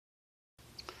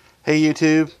Hey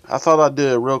YouTube, I thought I'd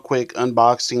do a real quick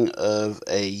unboxing of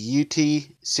a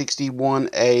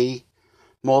UT61A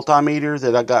multimeter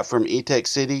that I got from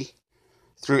Etekcity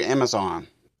through Amazon.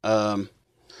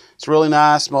 It's a really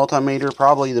nice multimeter,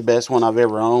 probably the best one I've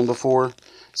ever owned before.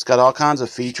 It's got all kinds of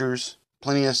features,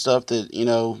 plenty of stuff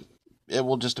that, it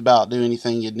will just about do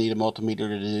anything you'd need a multimeter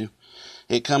to do.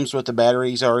 It comes with the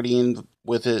batteries already in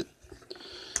with it,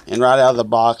 and right out of the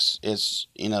box, it's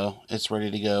ready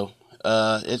to go.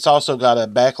 It's also got a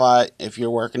backlight if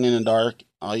you're working in the dark.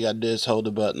 All you gotta do is hold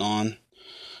the button on.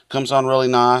 Comes on really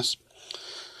nice.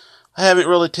 I haven't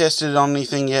really tested it on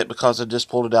anything yet because I just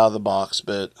pulled it out of the box,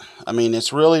 but I mean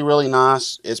it's really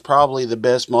nice. It's probably the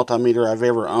best multimeter I've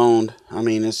ever owned. I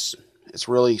mean it's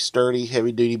really sturdy,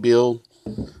 heavy duty build.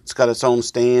 It's got its own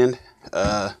stand.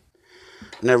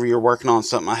 Whenever you're working on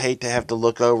something, I hate to have to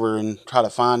look over and try to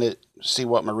find it, see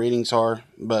what my readings are.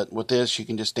 But with this, you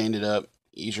can just stand it up,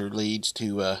 use your leads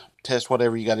to test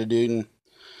whatever you got to do. And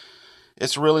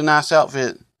it's a really nice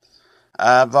outfit.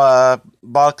 I've bought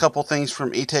a couple things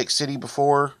from Etekcity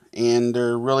before, and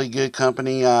they're really good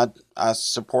company. I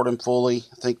support them fully.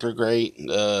 I think they're great.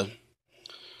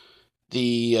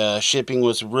 The shipping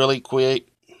was really quick,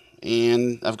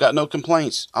 and I've got no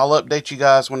complaints. I'll update you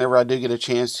guys whenever I do get a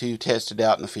chance to test it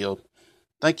out in the field.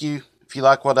 Thank you. If you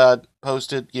like what I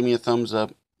posted, give me a thumbs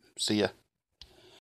up. See ya.